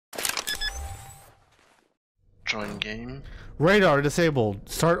Join game. Radar disabled.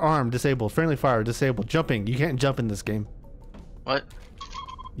 Start arm disabled. Friendly fire disabled. Jumping. You can't jump in this game. What?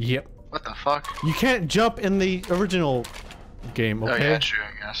 Yep. What the fuck? You can't jump in the original game, okay? Oh yeah, true,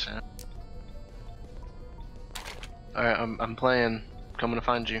 I guess, yeah. Alright, I'm playing. Coming to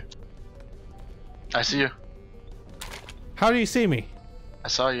find you. I see you. How do you see me? I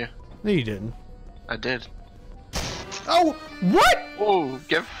saw you. No, you didn't. I did. Oh, what? Whoa,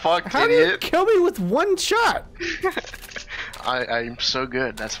 get fucked, How idiot. did you kill me with one shot? I'm so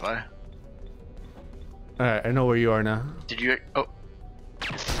good, that's why. Alright, I know where you are now. Did you... Oh.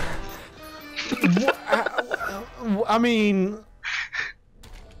 I mean...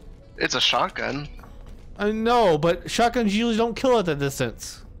 It's a shotgun. I know, but shotguns usually don't kill at that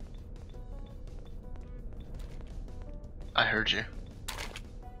distance. I heard you.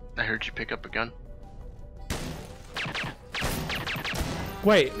 I heard you pick up a gun.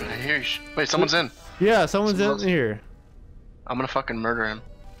 Wait. I hear you. Wait, someone's in. Yeah, someone's in else. here. I'm gonna fucking murder him.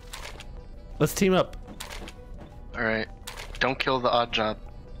 Let's team up. Alright. Don't kill the odd job.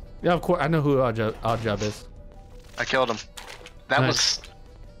 Yeah, of course. I know who odd job is. I killed him. That Nice. was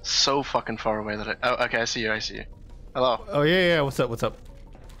so fucking far away that I... Oh, okay, I see you, I see you. Hello. Oh, yeah. What's up? What's up?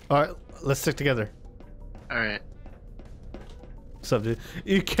 Alright, let's stick together. Alright. What's up, dude?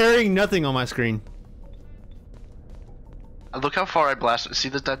 You're carrying nothing on my screen. Look how far I blasted. See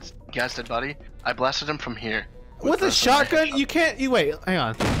that guy's dead body? I blasted him from here. With a shotgun? You can't. You wait. Hang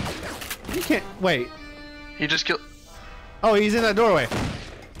on. You can't. Wait. He just killed... Oh, he's in that doorway.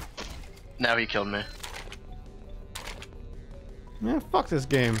 Now he killed me. Man, fuck this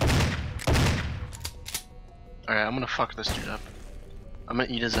game. Alright, I'm gonna fuck this dude up. I'm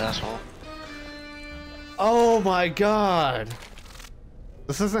gonna eat his asshole. Oh my god.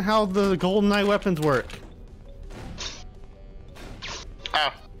 This isn't how the GoldenEye weapons work.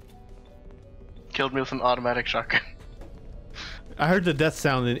 Ow! Killed me with an automatic shotgun. I heard the death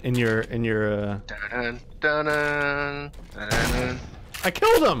sound in your Dun, dun, dun, dun. I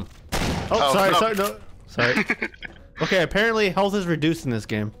killed him! Oh, sorry, no. sorry. Okay, apparently health is reduced in this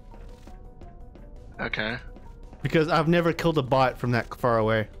game. Okay. Because I've never killed a bot from that far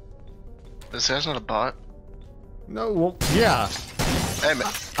away. This guy's not a bot. No, well, yeah. Hey,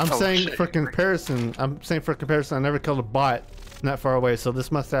 man. I'm Oh, saying shit. for comparison, I never killed a bot from that far away, so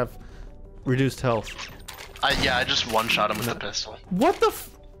this must have reduced health. Yeah, I just one-shot him with a pistol. What the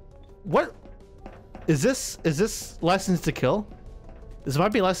what? Is this license to kill? This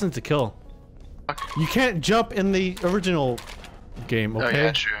might be license to kill. You can't jump in the original game, okay? Oh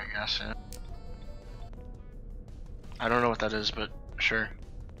yeah, true, I guess, yeah. I don't know what that is, but sure.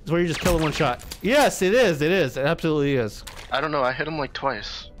 It's where you just kill in one shot. Yes, it is, it absolutely is. I don't know, I hit him like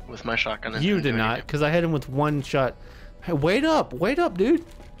twice with my shotgun. and You didn't did do not, anything. because I hit him with one shot. Hey, wait up, dude.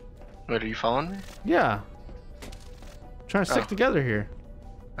 Wait, are you following me? Yeah. Trying to stick together here.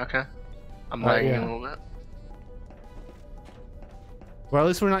 Okay. I'm Alright, lagging yeah. a little bit. Well, at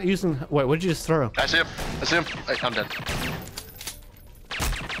least we're not using... Wait, what did you just throw? I see him! I see him! I'm dead.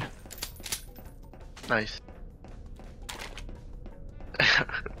 Nice.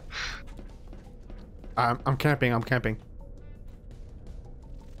 I'm camping.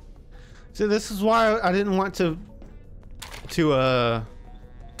 See, this is why I didn't want to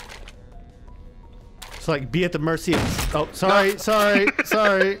like be at the mercy of... Oh, sorry, sorry.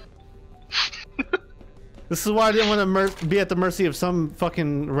 This is why I didn't want to be at the mercy of some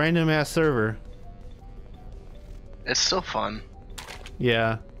fucking random ass server. It's still fun.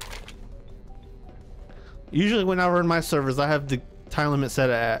 Yeah. Usually when I run my servers, I have the time limit set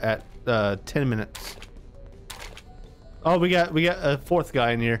at 10 minutes. Oh, we got a fourth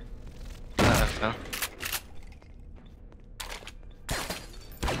guy in here. No.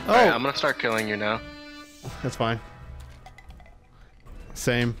 Oh, Alright, I'm gonna start killing you now. that's fine.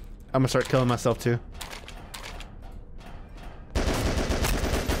 Same. I'm gonna start killing myself too.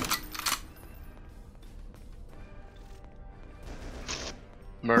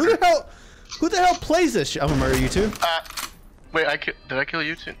 Murder. Who the hell plays this shit? I'm gonna murder you too. Wait, did I kill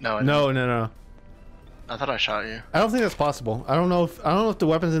you too? No, I No. didn't. I thought I shot you. I don't think that's possible. I don't know if the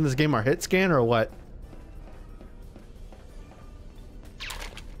weapons in this game are hit scan or what.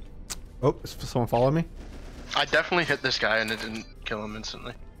 Oh, is someone follow me? I definitely hit this guy and it didn't kill him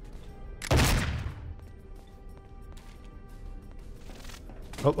instantly.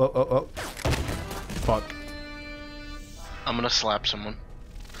 Oh. Fuck. I'm gonna slap someone.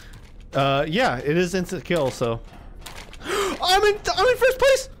 Yeah, it is instant kill, so. I'm in first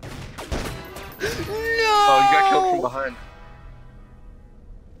place! No! Oh, you got killed from behind.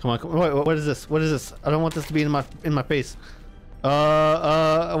 Come on. Wait, what is this? What is this? I don't want this to be in my face. Wait,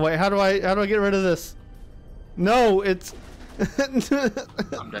 how do I get rid of this? No, it's. I'm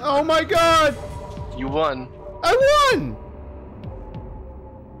dead. Oh my god! You won. I won!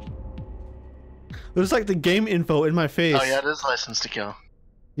 There's like the game info in my face. Oh yeah, it is License to Kill.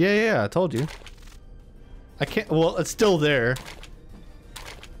 Yeah, I told you. I can't. Well, it's still there.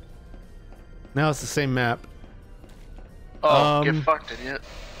 Now it's the same map. Oh, get fucked, idiot.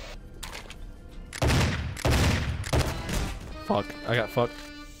 Fuck, I got fucked.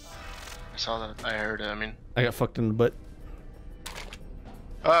 I saw that. I heard it, I mean. I got fucked in the butt.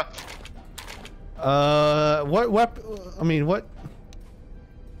 Ah! What? I mean, what?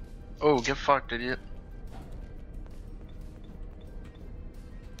 Oh, get fucked, idiot.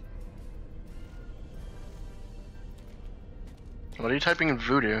 What are you typing in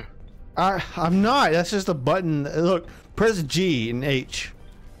Voodoo? I'm not. That's just a button. Look, press G and H.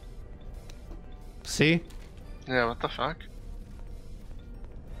 See? Yeah, what the fuck?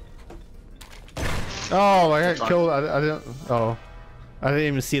 Oh, I got killed. I didn't. Oh, I didn't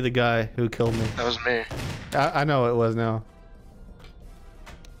even see the guy who killed me. That was me. I know it was now.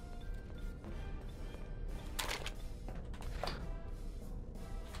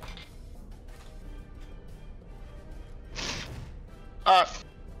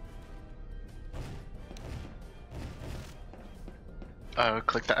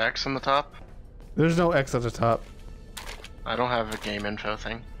 Click the X on the top. There's no X at the top. I don't have a game info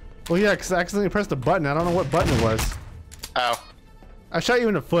thing. Well, yeah, because I accidentally pressed a button. I don't know what button it was. Ow. I shot you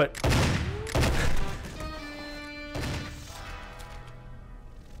in the foot.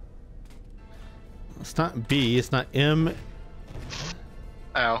 It's not B, it's not M.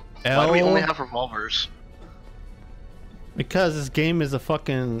 Ow. L. Why do we only have revolvers? Because this game is a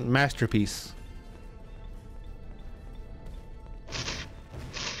fucking masterpiece.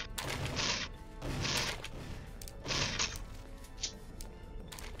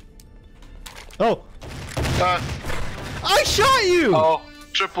 Oh! I shot you! Oh,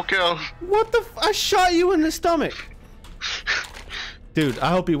 triple kill. What the I shot you in the stomach! Dude, I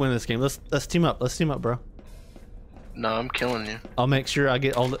hope you win this game. Let's team up. Let's team up, bro. No, I'm killing you. I'll make sure I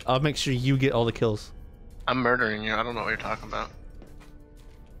get all the I'll make sure you get all the kills. I'm murdering you. I don't know what you're talking about.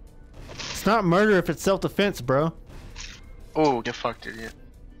 It's not murder if it's self-defense, bro. Oh, get fucked, idiot.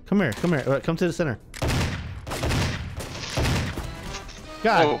 Come here, come here. Come to the center.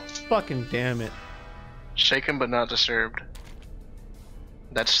 God fucking damn it. Shaken but not disturbed.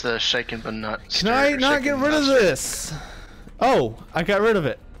 That's the shaken but not Can I not get rid of this? Oh, I got rid of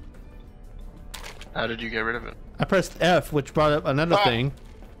it. How did you get rid of it? I pressed F, which brought up another thing.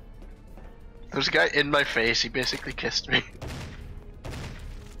 There's a guy in my face. He basically kissed me.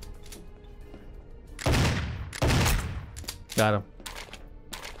 Got him.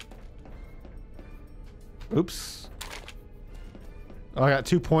 Oops. Oh, I got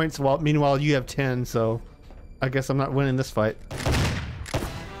 2 points. Meanwhile, you have 10. So, I guess I'm not winning this fight.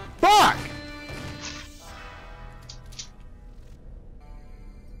 Fuck!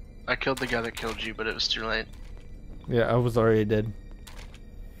 I killed the guy that killed you, but it was too late. Yeah, I was already dead.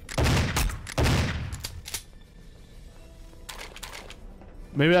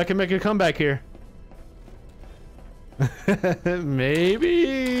 Maybe I can make a comeback here.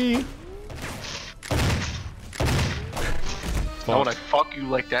 Maybe. Why would I fuck you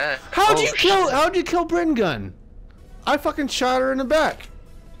like that? How'd you kill Bryn Gun? I fucking shot her in the back.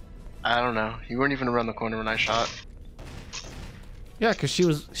 I don't know. You weren't even around the corner when I shot. Yeah, cause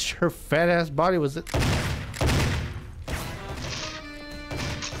her fat ass body was it.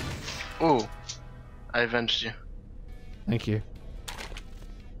 Ooh, I avenged you. Thank you.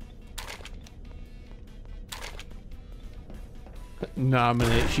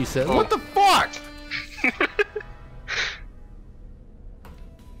 Nominate, she said. Oh. What the fuck?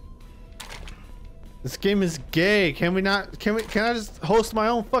 This game is gay. Can we not? Can I just host my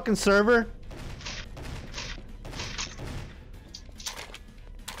own fucking server?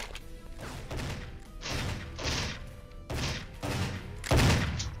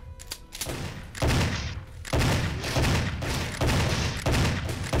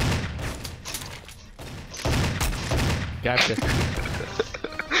 Gotcha.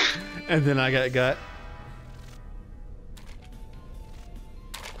 And then I got.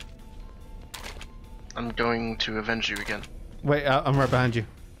 I'm going to avenge you again. Wait, I'm right behind you.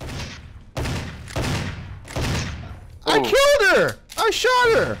 I killed her! I shot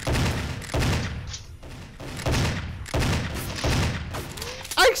her!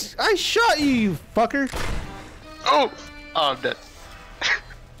 I shot you, you fucker! Oh! Oh, I'm dead.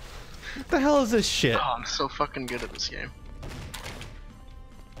 What the hell is this shit? Oh, I'm so fucking good at this game.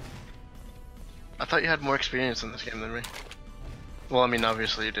 I thought you had more experience in this game than me. Well, I mean,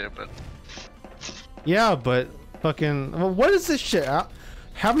 obviously you do, but... Yeah, but fucking. Well, what is this shit? How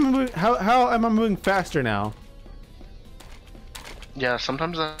am I moving faster now? Yeah,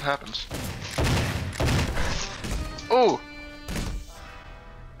 sometimes that happens. Oh!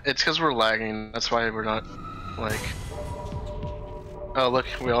 It's because we're lagging. That's why we're not like. Oh look,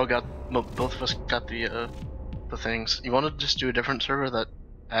 we all got. Both of us got the things. You want to just do a different server that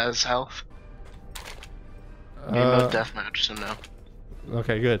has health? Game mode deathmatch, so no.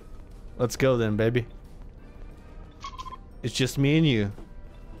 Okay, good. Let's go then, baby. It's just me and you.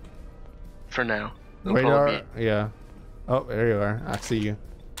 For now. Radar, yeah. Oh, there you are. I see you.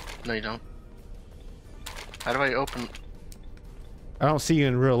 No, you don't. How do I open? I don't see you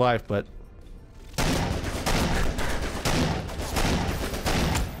in real life, but.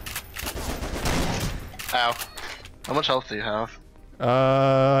 Ow. How much health do you have?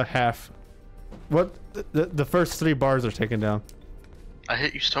 Half. What? The first 3 bars are taken down. I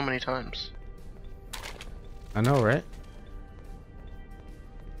hit you so many times. I know, right?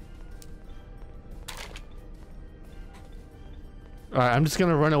 Alright, I'm just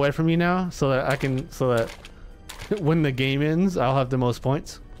gonna run away from you now so that when the game ends, I'll have the most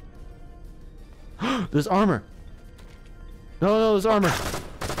points. There's armor. No, there's armor.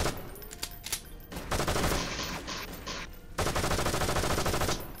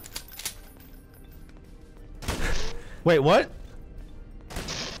 Wait, what?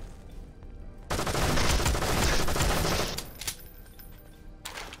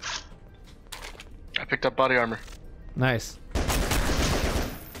 I picked up body armor. Nice.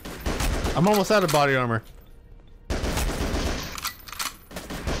 I'm almost out of body armor.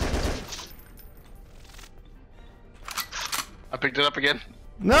 I picked it up again.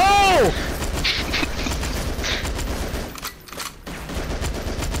 No!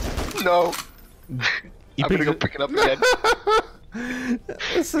 No. You I'm gonna go pick it up again.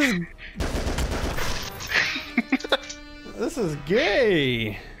 This is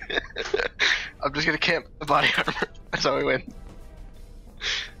gay. I'm just gonna camp the body armor. That's how we win.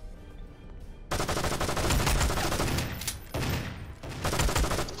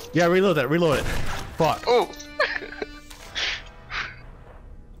 Yeah, reload that. Reload it. Fuck. Oh.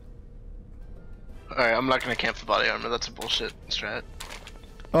 Alright, I'm not gonna camp the body armor. That's a bullshit strat.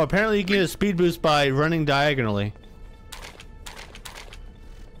 Oh, apparently you can get a speed boost by running diagonally.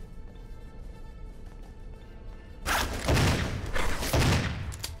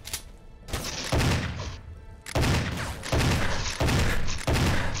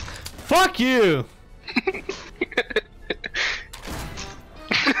 Fuck you!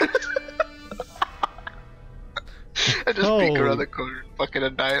 I just peek around the corner and fucking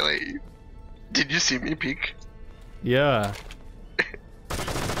annihilate you. Did you see me peek? Yeah.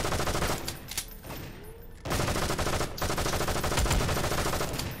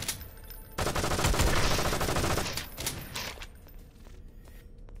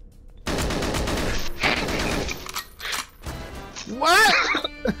 What?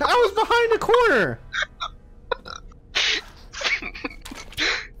 I was behind the corner.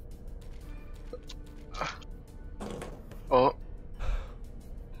 Oh.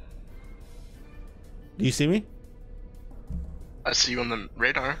 Do you see me? I see you on the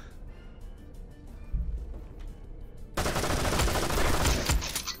radar.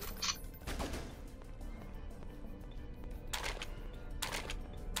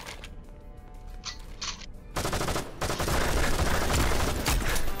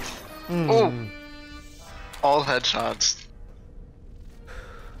 Oh! All headshots.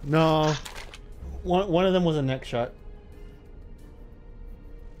 No. One of them was a neck shot.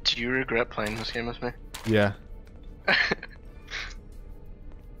 Do you regret playing this game with me? Yeah.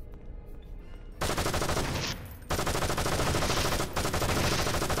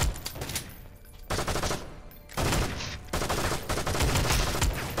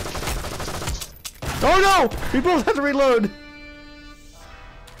 Oh no! We both have to reload!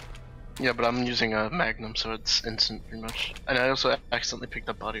 Yeah, but I'm using a Magnum, so it's instant pretty much. And I also accidentally picked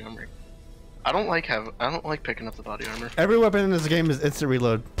up body armor. I don't like picking up the body armor. Every weapon in this game is instant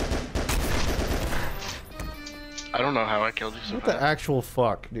reload. I don't know how I killed you so What fast. the actual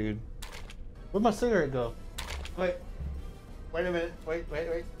fuck, dude? Where'd my cigarette go? Wait a minute. Wait.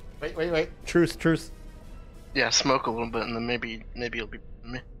 Truce. Yeah, smoke a little bit, and then maybe it'll be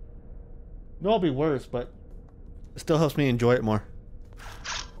me. No, it'll be worse, but it still helps me enjoy it more.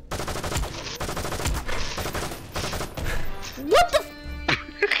 What the?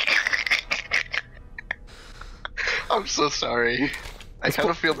 I'm so sorry. I kind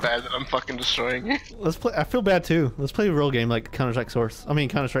of feel bad that I'm fucking destroying you. Let's play. I feel bad too. Let's play a real game like Counter-Strike Source. I mean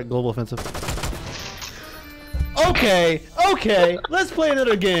Counter-Strike Global Offensive. Okay. Let's play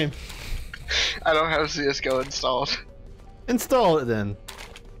another game. I don't have CS:GO installed. Install it then.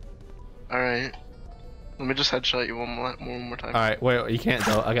 Alright. Let me just headshot you one more time. Alright, wait, you can't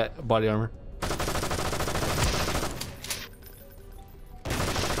though. I got body armor.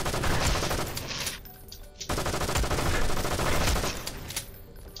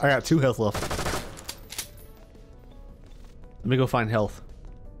 I got 2 health left. Let me go find health.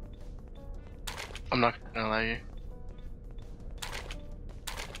 I'm not gonna lie you.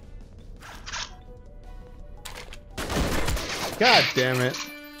 God damn it.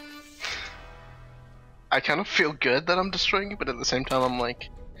 I kind of feel good that I'm destroying you, but at the same time I'm like...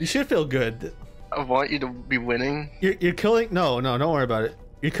 You should feel good. I want you to be winning. You're killing... No, don't worry about it.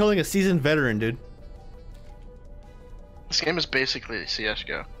 You're killing a seasoned veteran, dude. This game is basically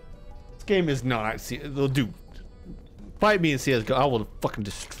CS:GO. This game is not dude. Fight me in CS:GO. I will fucking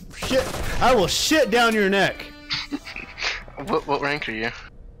I will shit down your neck. What rank are you?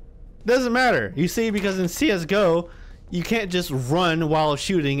 Doesn't matter. You see, because in CS:GO, you can't just run while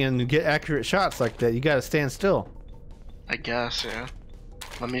shooting and get accurate shots like that. You gotta stand still. I guess, yeah.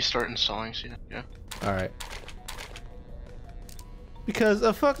 Let me start installing CS:GO. Alright. Because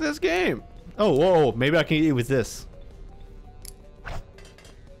fuck this game. Oh, whoa, maybe I can get you with this.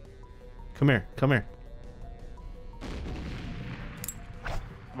 Come here, come here.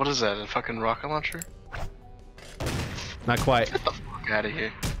 What is that, a fucking rocket launcher? Not quite. Get the fuck out of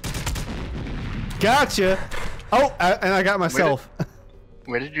here. Gotcha! Oh, and I got myself.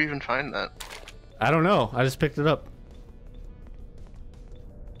 Where did you even find that? I don't know. I just picked it up.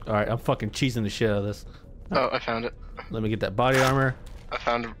 Alright, I'm fucking cheesing the shit out of this. Oh, I found it. Let me get that body armor. I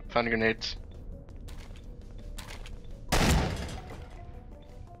found grenades.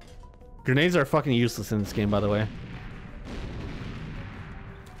 Grenades are fucking useless in this game, by the way.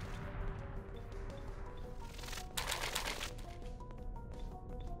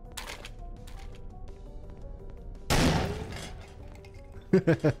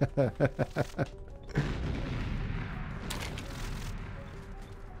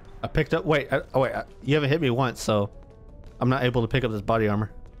 I picked up. Wait, you haven't hit me once, so I'm not able to pick up this body armor.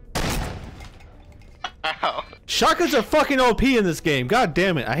 Ow. Shotguns are fucking OP in this game. God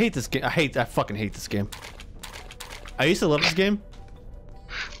damn it! I hate this game. I fucking hate this game. I used to love this game,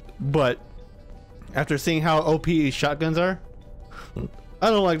 but after seeing how OP shotguns are, I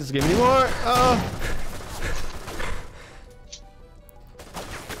don't like this game anymore.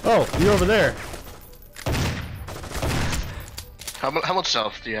 Oh, you're over there. How much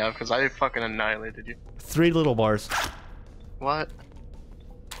health do you have? Because I fucking annihilated you. 3 little bars. What?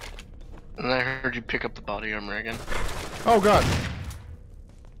 And I heard you pick up the body armor again. Oh god.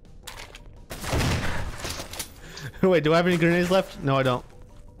 Wait, do I have any grenades left? No, I don't.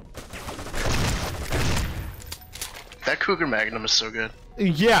 That Cougar Magnum is so good.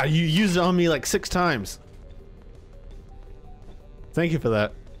 Yeah, you used it on me like 6 times. Thank you for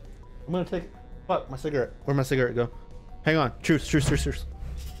that. I'm gonna take... Fuck, my cigarette. Where'd my cigarette go? Hang on. Truce.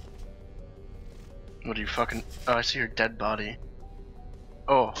 What do you fucking... Oh, I see your dead body.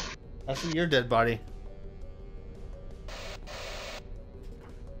 Oh. I see your dead body.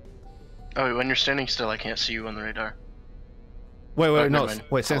 Oh, wait, when you're standing still, I can't see you on the radar. Wait, Oh, no. never mind.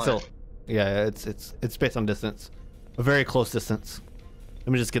 Wait, stand I'll still. Yeah, it's based on distance. A very close distance. Let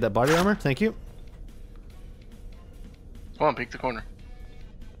me just get that body armor. Thank you. Come on, peek the corner.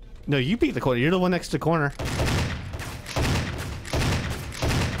 No, you peek the corner. You're the one next to the corner.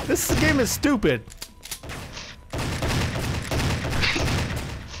 This game is stupid.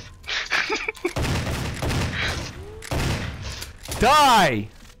 Die!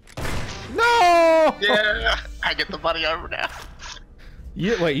 No! Yeah, I get the body armor now.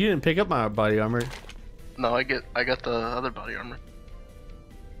 Wait, you didn't pick up my body armor. No, I got the other body armor.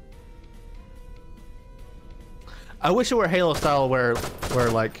 I wish it were Halo style, where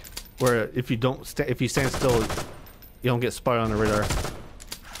if you stand still, you don't get spotted on the radar.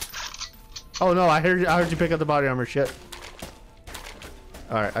 Oh no, I heard you pick up the body armor. Shit.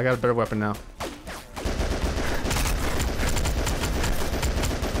 All right, I got a better weapon now.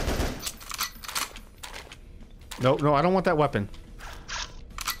 No, I don't want that weapon.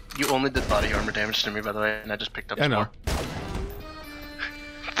 You only did body armor damage to me, by the way, and I just picked up some I know. more.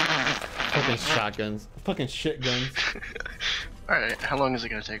 Fucking shotguns. Fucking shit guns. Alright, how long is it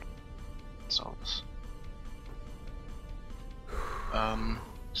gonna take to solve this?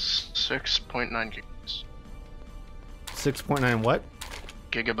 6.9 gigs. 6.9 what?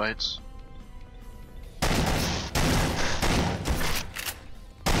 Gigabytes.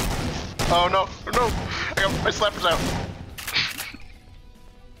 Oh no, I got my slappers out.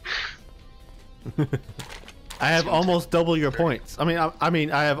 I have almost double your points. I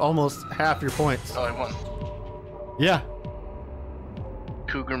mean, I have almost half your points. Oh, I won. Yeah.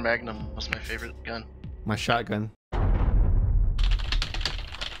 Cougar Magnum was my favorite gun. My shotgun.